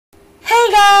Hey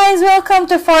guys, welcome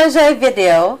to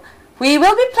 4jvideo. We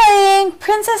will be playing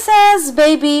Princess's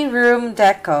Baby Room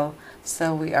Deco.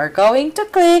 So we are going to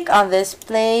click on this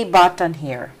play button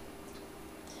here.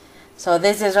 So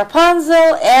this is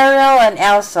Rapunzel, Ariel, and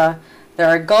Elsa. They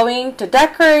are going to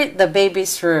decorate the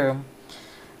baby's room.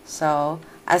 So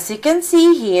as you can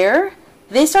see here,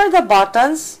 these are the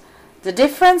buttons, the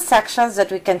different sections that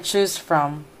we can choose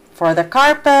from. For the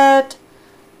carpet,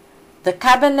 the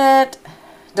cabinet,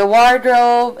 the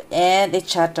wardrobe, and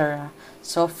etc.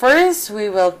 So first we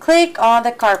will click on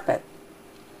the carpet.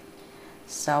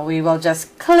 So we will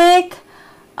just click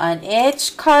on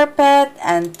each carpet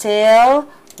until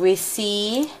we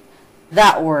see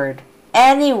that word.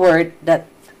 Any word that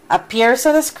appears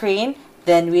on the screen,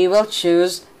 then we will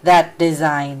choose that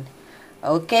design.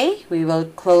 Okay, we will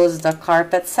close the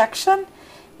carpet section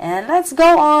and let's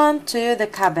go on to the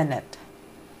cabinet.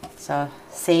 So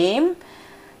same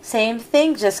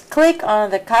thing, just click on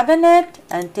the cabinet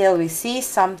until we see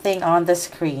something on the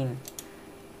screen.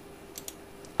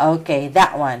 Okay,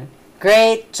 that one.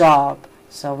 Great job.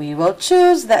 So we will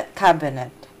choose that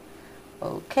cabinet.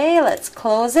 Okay, let's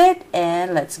close it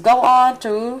and let's go on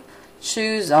to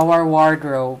choose our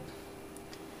wardrobe.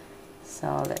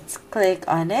 So let's click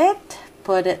on it,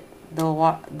 put it the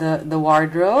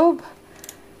wardrobe,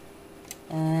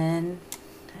 and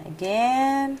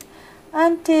again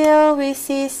until we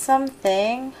see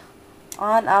something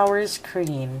on our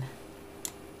screen.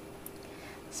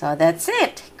 So that's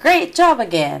it. Great job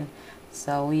again.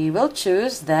 So we will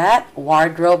choose that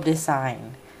wardrobe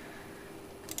design.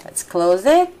 Let's close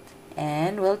it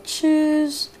and we'll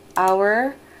choose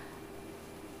our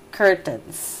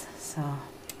curtains. So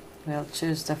we'll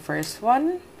choose the first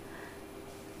one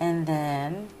and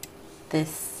then this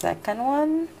second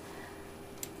one,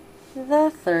 the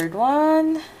third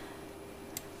one,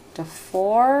 the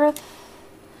fourth,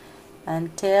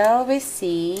 until we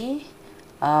see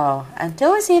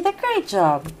the great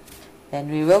job.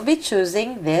 Then we will be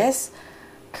choosing this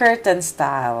curtain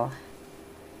style.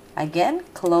 Again,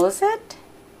 close it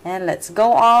and let's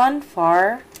go on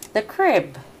for the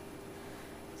crib.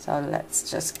 So let's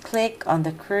just click on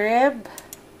the crib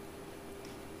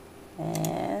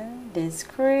and this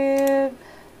crib,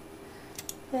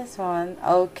 this one.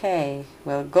 Okay,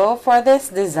 we'll go for this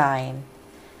design.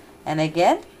 And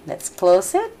again, let's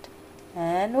close it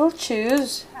and we'll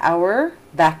choose our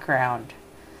background.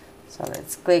 So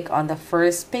let's click on the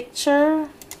first picture,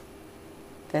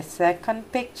 the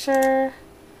second picture,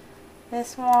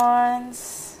 this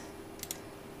one's.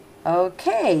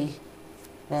 Okay,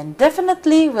 then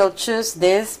definitely we'll choose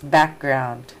this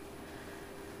background.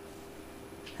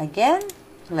 Again,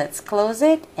 let's close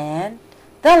it and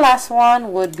the last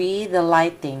one would be the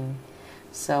lighting.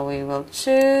 So we will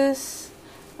choose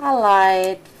a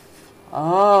light.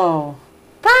 Oh,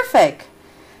 perfect.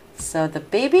 So the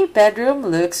baby bedroom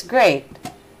looks great.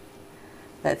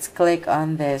 Let's click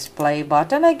on this play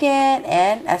button again,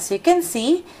 and as you can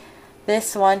see,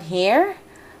 this one here,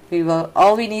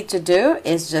 all we need to do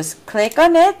is just click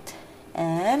on it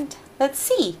and let's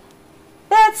see.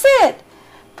 That's it.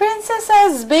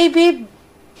 Princess's Baby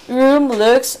Room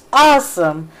looks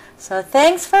awesome. So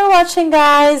thanks for watching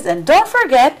guys, and don't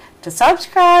forget to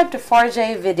subscribe to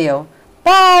 4jvideo.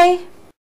 Bye!